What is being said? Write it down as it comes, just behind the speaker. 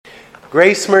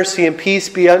Grace, mercy, and peace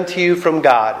be unto you from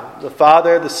God, the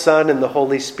Father, the Son, and the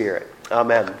Holy Spirit.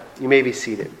 Amen. You may be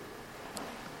seated.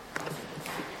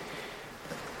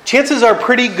 Chances are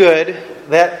pretty good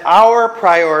that our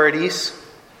priorities,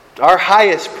 our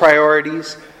highest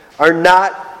priorities, are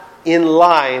not in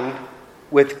line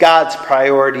with God's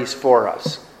priorities for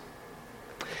us.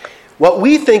 What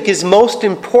we think is most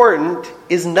important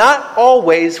is not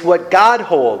always what God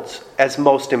holds as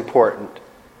most important.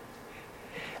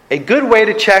 A good way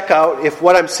to check out if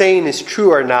what I'm saying is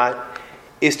true or not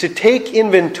is to take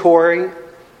inventory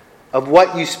of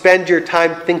what you spend your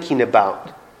time thinking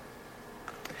about.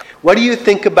 What do you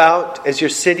think about as you're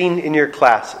sitting in your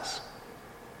classes?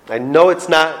 I know it's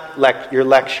not your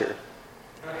lecture.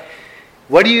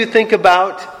 What do you think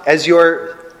about as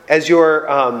you're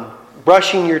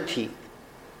brushing your teeth?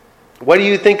 What do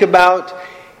you think about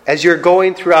as you're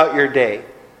going throughout your day?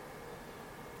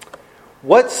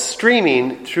 What's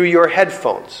streaming through your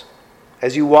headphones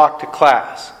as you walk to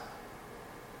class?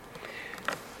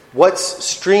 What's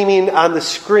streaming on the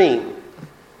screen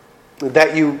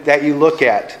that you look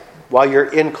at while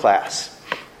you're in class?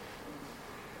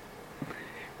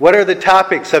 What are the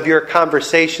topics of your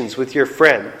conversations with your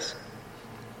friends?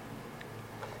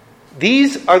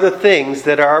 These are the things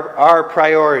that are our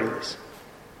priorities.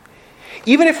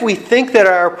 Even if we think that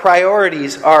our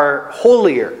priorities are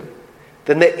holier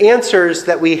than the answers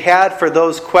that we had for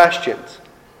those questions,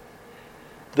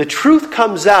 the truth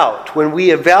comes out when we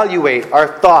evaluate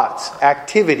our thoughts,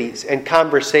 activities, and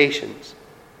conversations.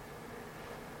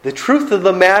 The truth of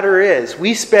the matter is,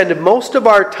 we spend most of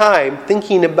our time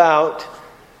thinking about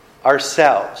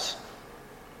ourselves.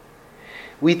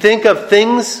 We think of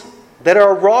things that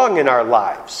are wrong in our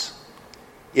lives.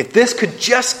 If this could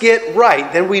just get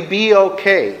right, then we'd be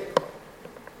okay.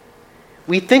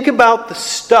 We think about the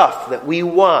stuff that we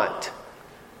want.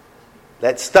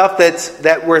 That stuff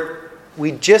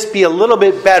we'd just be a little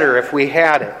bit better if we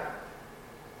had it.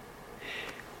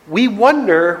 We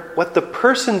wonder what the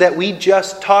person that we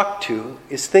just talked to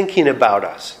is thinking about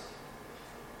us.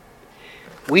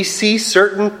 We see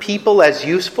certain people as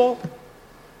useful,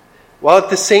 while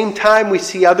at the same time we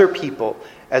see other people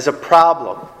as a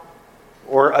problem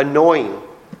or annoying.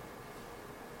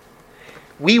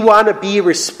 We want to be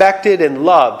respected and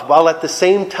loved, while at the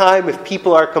same time, if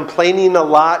people are complaining a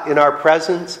lot in our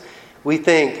presence, we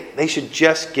think they should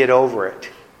just get over it.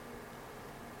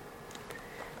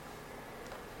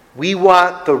 We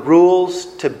want the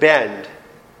rules to bend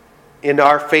in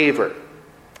our favor.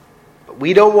 But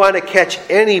we don't want to catch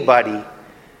anybody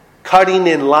cutting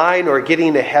in line or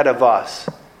getting ahead of us.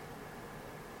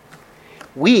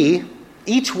 We,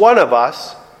 each one of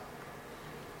us,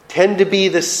 tend to be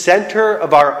the center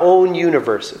of our own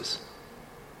universes.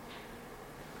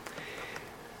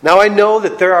 Now I know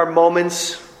that there are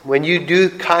moments when you do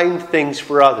kind things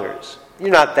for others. You're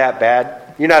not that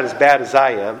bad. You're not as bad as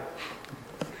I am.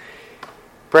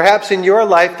 Perhaps in your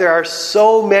life there are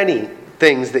so many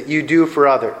things that you do for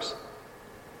others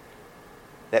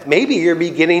that maybe you're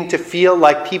beginning to feel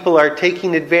like people are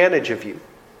taking advantage of you.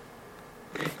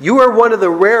 You are one of the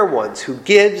rare ones who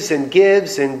gives and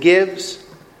gives and gives,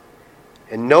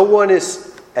 and no one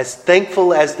is as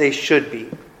thankful as they should be.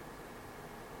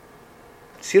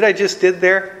 See what I just did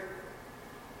there?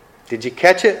 Did you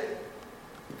catch it?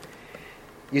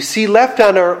 You see, left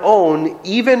on our own,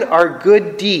 even our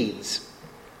good deeds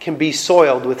can be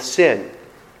soiled with sin.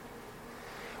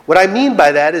 What I mean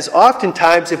by that is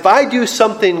oftentimes if I do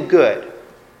something good,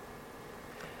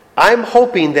 I'm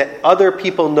hoping that other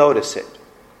people notice it.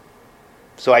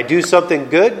 So I do something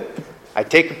good, I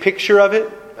take a picture of it,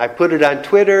 I put it on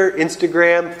Twitter,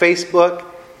 Instagram, Facebook,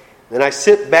 then I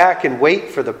sit back and wait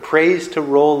for the praise to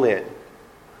roll in.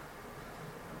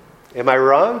 Am I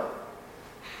wrong?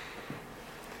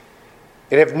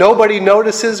 And if nobody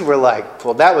notices, we're like,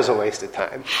 well, that was a waste of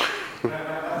time.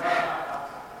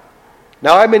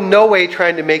 Now, I'm in no way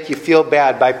trying to make you feel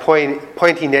bad by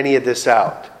pointing any of this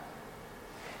out.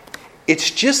 It's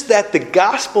just that the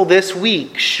gospel this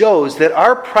week shows that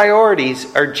our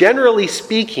priorities are, generally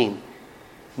speaking,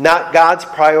 not God's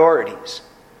priorities.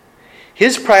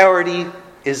 His priority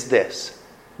is this: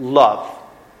 love.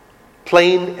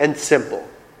 Plain and simple.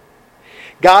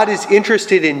 God is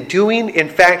interested in doing, in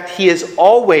fact, He is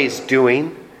always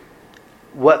doing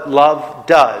what love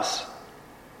does.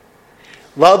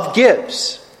 Love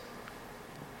gives.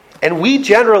 And we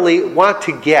generally want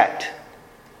to get,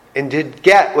 and to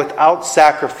get without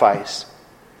sacrifice.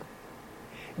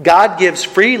 God gives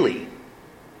freely,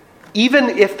 even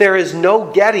if there is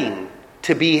no getting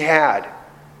to be had.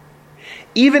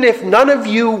 Even if none of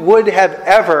you would have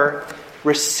ever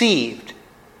received,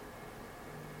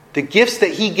 the gifts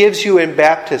that he gives you in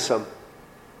baptism,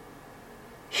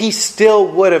 he still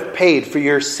would have paid for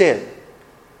your sin.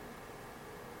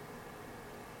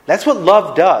 That's what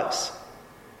love does.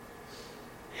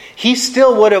 He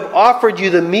still would have offered you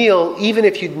the meal even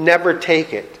if you'd never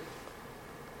take it.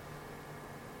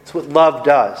 That's what love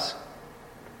does.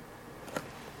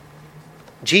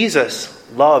 Jesus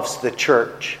loves the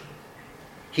church.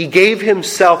 He gave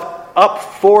himself up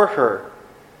for her,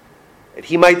 that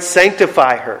he might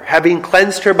sanctify her, having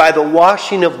cleansed her by the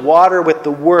washing of water with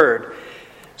the word,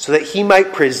 so that he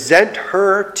might present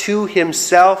her to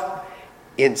himself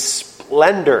in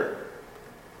splendor,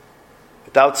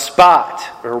 without spot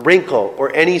or wrinkle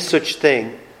or any such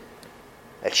thing,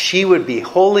 that she would be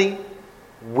holy,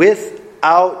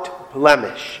 without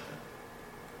blemish.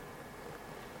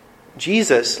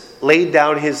 Jesus laid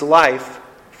down his life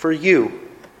for you.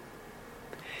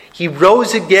 He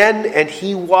rose again and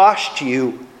he washed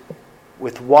you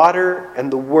with water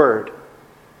and the word.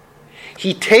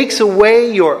 He takes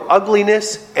away your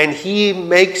ugliness and he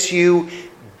makes you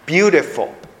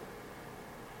beautiful.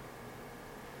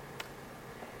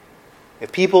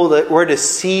 If people that were to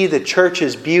see the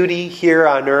church's beauty here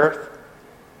on earth,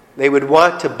 they would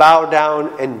want to bow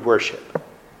down and worship.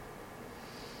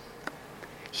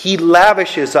 He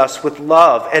lavishes us with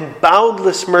love and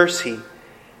boundless mercy.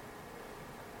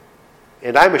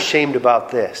 And I'm ashamed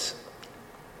about this.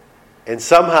 And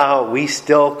somehow we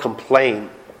still complain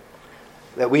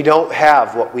that we don't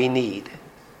have what we need.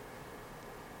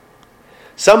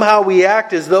 Somehow we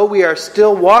act as though we are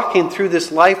still walking through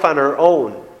this life on our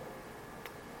own.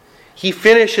 He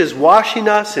finishes washing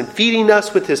us and feeding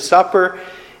us with his supper,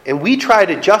 and we try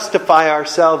to justify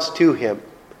ourselves to him,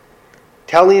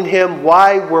 telling him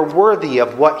why we're worthy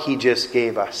of what he just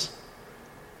gave us,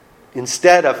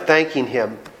 instead of thanking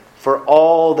him for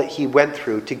all that he went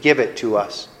through to give it to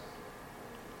us.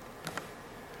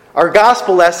 Our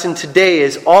gospel lesson today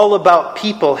is all about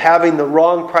people having the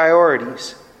wrong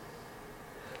priorities.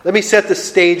 Let me set the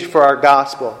stage for our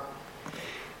gospel.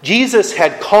 Jesus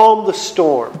had calmed the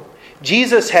storm.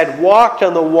 Jesus had walked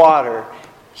on the water.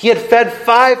 He had fed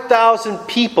 5,000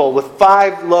 people with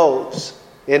 5 loaves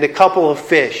and a couple of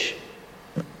fish.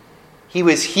 He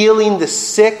was healing the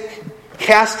sick,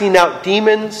 casting out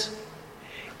demons,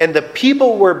 and the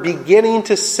people were beginning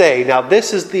to say, now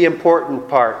this is the important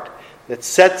part that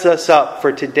sets us up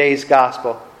for today's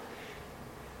gospel.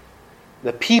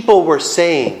 The people were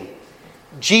saying,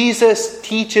 Jesus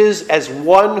teaches as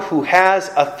one who has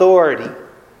authority,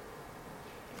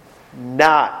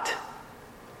 not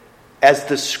as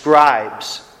the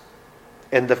scribes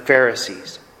and the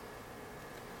Pharisees.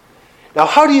 Now,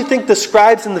 how do you think the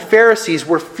scribes and the Pharisees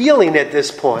were feeling at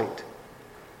this point?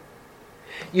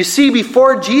 You see,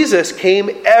 before Jesus came,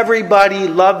 everybody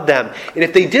loved them. And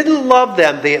if they didn't love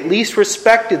them, they at least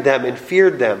respected them and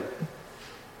feared them.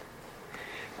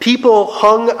 People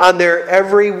hung on their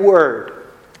every word.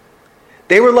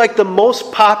 They were like the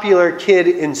most popular kid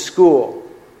in school.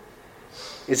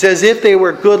 It's as if they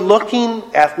were good-looking,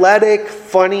 athletic,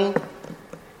 funny,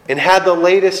 and had the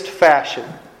latest fashion.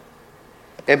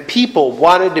 And people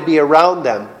wanted to be around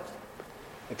them.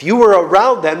 If you were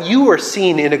around them, you were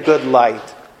seen in a good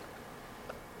light.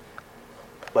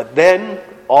 But then,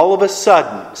 all of a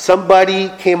sudden, somebody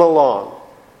came along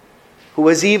who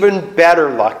was even better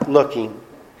looking,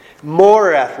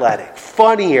 more athletic,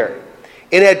 funnier,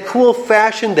 and had cool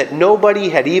fashion that nobody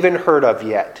had even heard of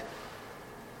yet.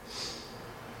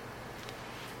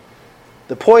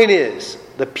 The point is,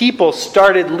 the people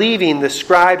started leaving the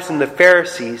scribes and the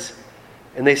Pharisees,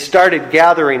 and they started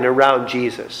gathering around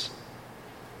Jesus.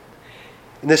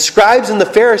 And the scribes and the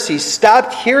Pharisees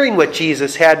stopped hearing what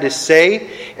Jesus had to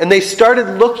say, and they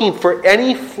started looking for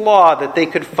any flaw that they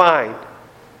could find.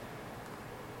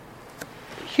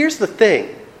 Here's the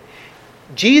thing.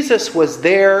 Jesus was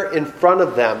there in front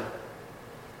of them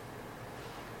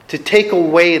to take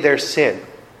away their sin.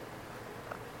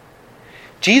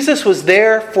 Jesus was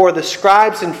there for the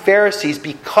scribes and Pharisees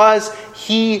because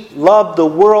he loved the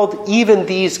world, even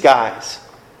these guys.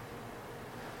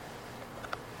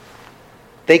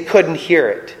 They couldn't hear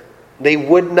it. They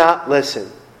would not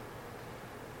listen.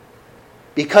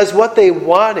 Because what they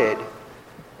wanted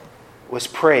was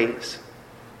praise.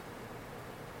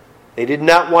 They did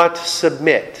not want to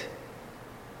submit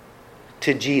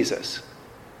to Jesus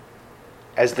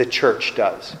as the church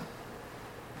does.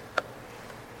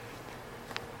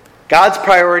 God's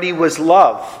priority was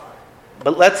love.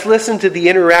 But let's listen to the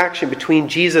interaction between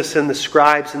Jesus and the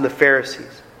scribes and the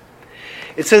Pharisees.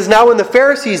 It says, "Now when the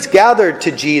Pharisees gathered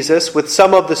to Jesus with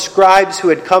some of the scribes who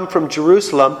had come from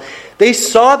Jerusalem, they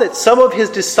saw that some of his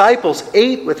disciples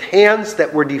ate with hands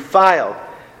that were defiled,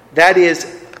 that is,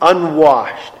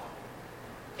 unwashed.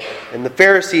 And the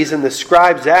Pharisees and the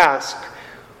scribes asked,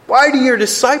 'Why do your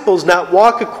disciples not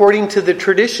walk according to the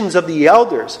traditions of the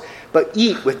elders, but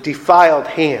eat with defiled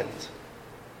hands?'"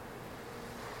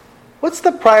 What's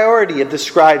the priority of the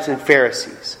scribes and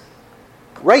Pharisees?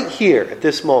 Right here at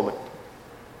this moment.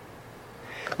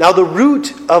 Now the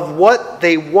root of what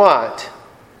they want,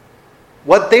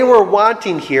 what they were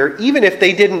wanting here, even if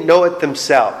they didn't know it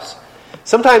themselves.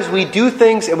 Sometimes we do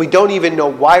things and we don't even know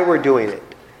why we're doing it.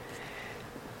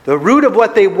 The root of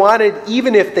what they wanted,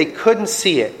 even if they couldn't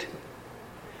see it,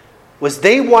 was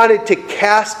they wanted to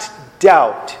cast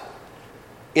doubt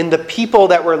in the people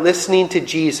that were listening to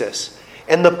Jesus.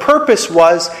 And the purpose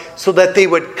was so that they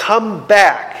would come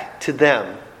back to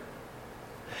them.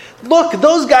 Look,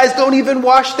 those guys don't even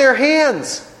wash their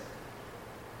hands.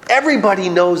 Everybody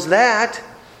knows that.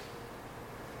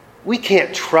 We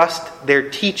can't trust their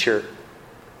teacher.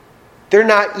 They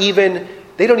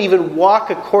don't even walk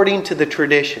according to the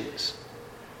traditions.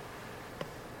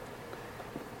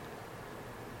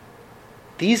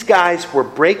 These guys were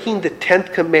breaking the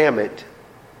 10th commandment.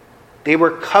 They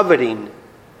were coveting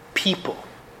people.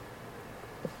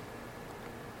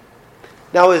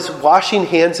 Now, is washing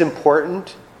hands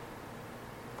important?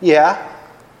 Yeah.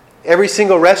 Every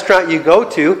single restaurant you go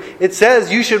to, it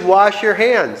says you should wash your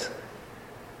hands.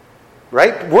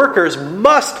 Right? Workers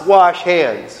must wash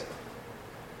hands.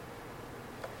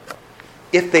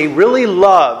 If they really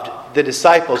loved the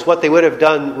disciples, what they would have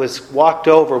done was walked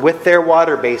over with their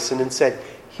water basin and said,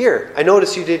 "Here, I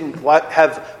noticed you didn't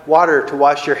have water to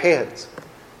wash your hands.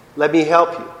 Let me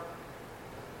help you."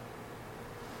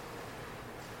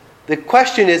 The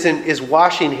question isn't, is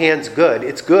washing hands good?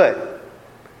 It's good.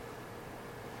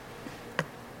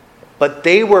 But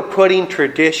they were putting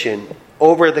tradition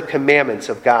over the commandments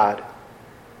of God.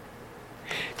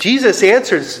 Jesus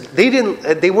answers,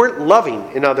 they weren't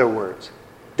loving, in other words.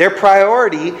 Their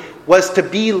priority was to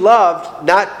be loved,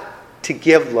 not to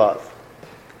give love.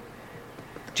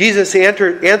 Jesus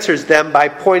answers them by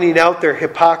pointing out their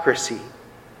hypocrisy.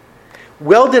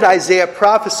 "Well did Isaiah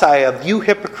prophesy of you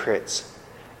hypocrites.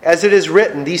 As it is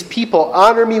written, 'These people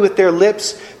honor me with their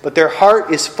lips, but their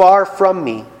heart is far from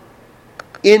me.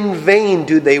 In vain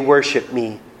do they worship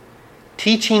me,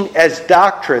 teaching as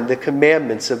doctrine the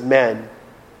commandments of men.'"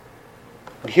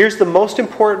 And here's the most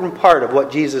important part of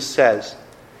what Jesus says.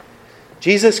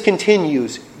 Jesus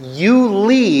continues, "You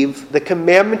leave the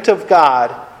commandment of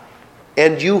God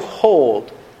and you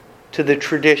hold to the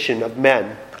tradition of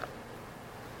men."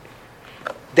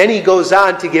 Then he goes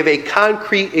on to give a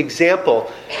concrete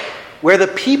example where the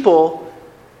people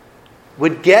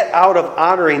would get out of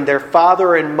honoring their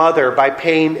father and mother by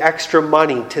paying extra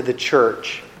money to the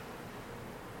church.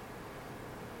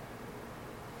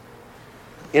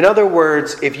 In other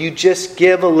words, if you just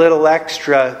give a little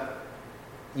extra,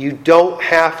 you don't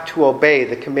have to obey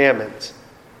the commandments.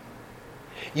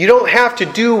 You don't have to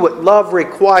do what love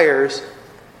requires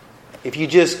if you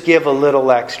just give a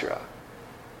little extra.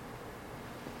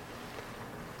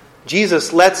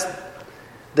 Jesus lets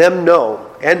them know,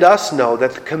 and us know,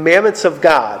 that the commandments of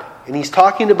God, and he's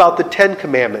talking about the 10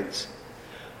 commandments,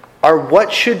 are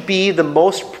what should be the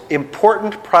most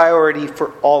important priority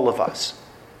for all of us.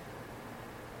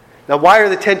 Now, why are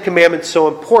the 10 commandments so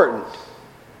important?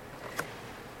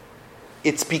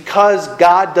 It's because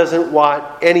God doesn't want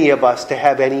any of us to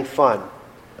have any fun.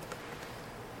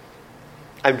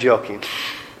 I'm joking.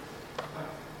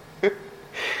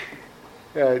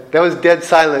 That was dead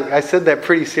silent. I said that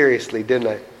pretty seriously, didn't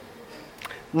I?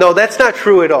 No, that's not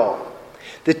true at all.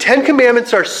 The 10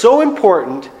 commandments are so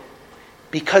important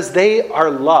because they are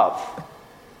love.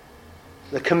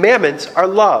 The commandments are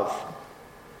love.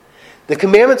 The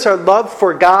commandments are love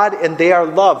for God and they are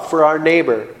love for our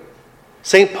neighbor.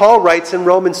 St. Paul writes in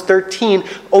Romans 13,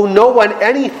 "Owe no one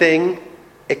anything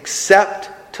except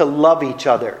to love each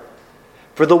other.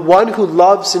 For the one who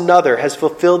loves another has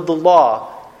fulfilled the law.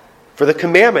 For the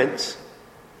commandments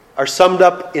are summed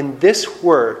up in this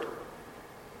word,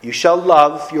 you shall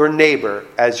love your neighbor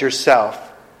as yourself.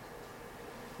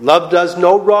 Love does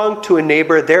no wrong to a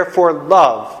neighbor, therefore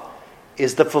love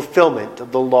is the fulfillment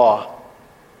of the law."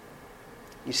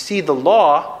 You see, the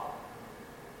law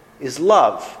is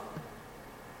love.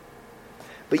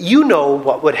 But you know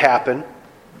what would happen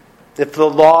if the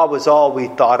law was all we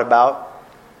thought about.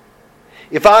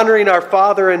 If honoring our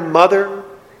father and mother,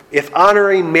 if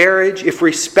honoring marriage, if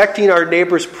respecting our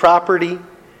neighbor's property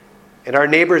and our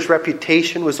neighbor's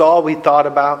reputation was all we thought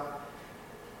about,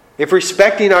 if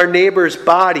respecting our neighbor's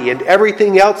body and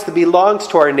everything else that belongs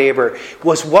to our neighbor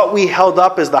was what we held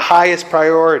up as the highest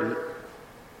priority,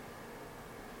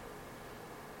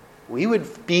 we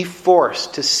would be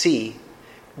forced to see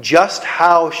just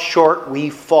how short we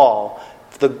fall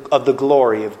of the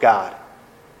glory of God.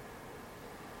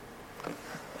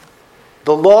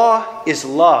 The law is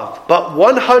love, but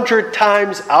 100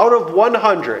 times out of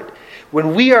 100,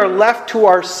 when we are left to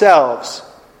ourselves,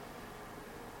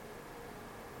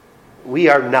 we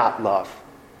are not love.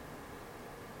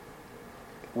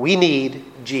 We need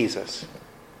Jesus.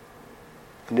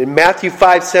 And in Matthew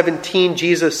 5:17,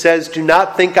 Jesus says, "Do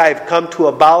not think I have come to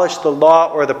abolish the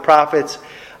law or the prophets.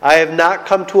 I have not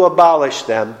come to abolish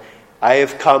them. I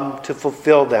have come to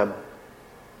fulfill them."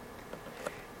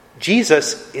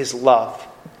 Jesus is love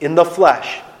in the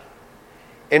flesh,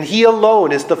 and He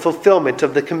alone is the fulfillment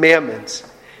of the commandments.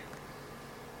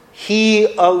 He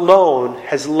alone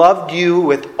has loved you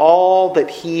with all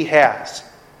that He has,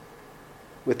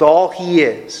 with all He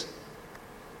is,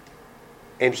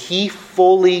 and He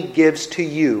fully gives to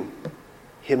you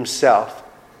Himself.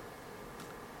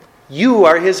 You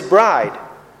are His bride.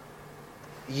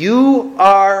 You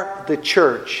are the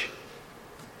church.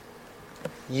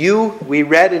 You, we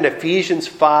read in Ephesians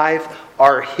 5,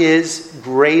 are His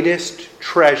greatest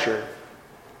treasure.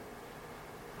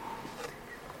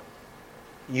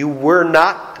 You were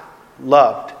not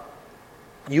loved.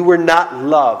 You were not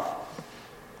loved,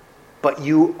 but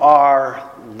you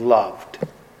are loved.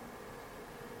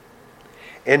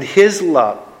 And His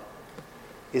love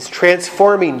is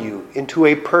transforming you into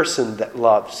a person that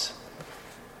loves.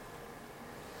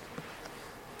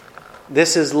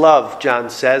 This is love, John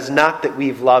says, not that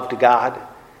we've loved God,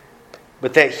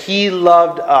 but that He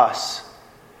loved us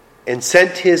and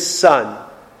sent His Son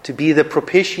to be the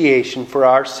propitiation for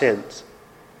our sins.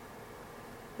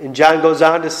 And John goes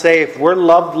on to say, if we're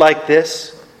loved like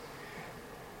this,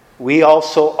 we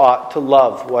also ought to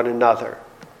love one another.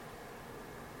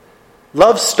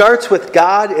 Love starts with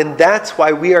God, and that's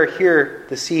why we are here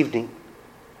this evening.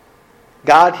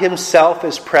 God Himself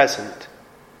is present,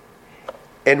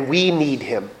 and we need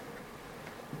Him.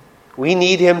 We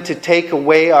need Him to take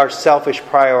away our selfish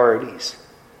priorities.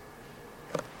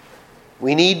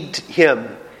 We need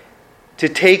Him to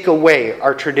take away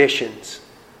our traditions,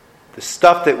 the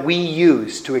stuff that we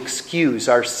use to excuse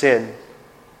our sin.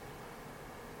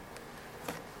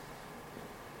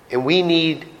 And we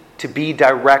need to be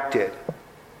directed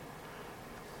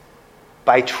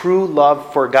by true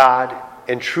love for God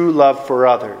and true love for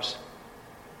others.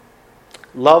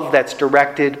 Love that's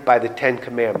directed by the Ten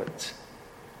Commandments.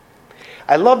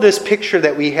 I love this picture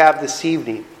that we have this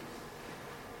evening.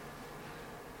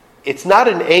 It's not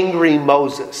an angry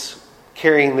Moses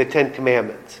carrying the Ten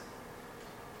Commandments.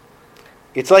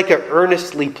 It's like an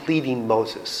earnestly pleading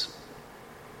Moses.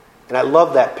 And I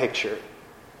love that picture.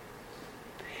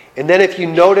 And then if you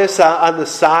notice on the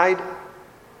side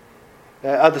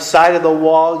of the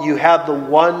wall, you have the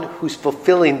one who's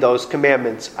fulfilling those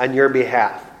commandments on your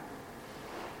behalf.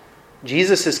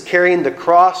 Jesus is carrying the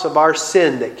cross of our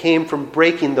sin that came from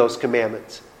breaking those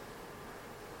commandments.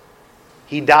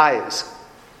 He dies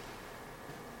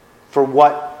for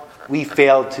what we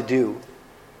failed to do.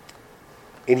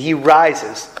 And He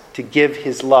rises to give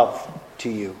His love to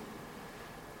you.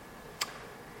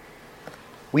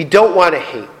 We don't want to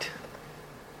hate.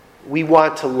 We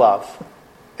want to love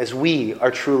as we are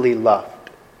truly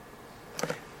loved.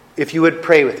 If you would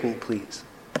pray with me, please.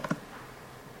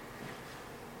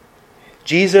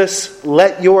 Jesus,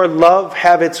 let your love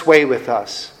have its way with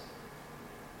us,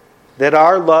 that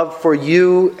our love for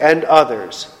you and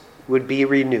others would be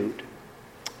renewed.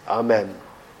 Amen.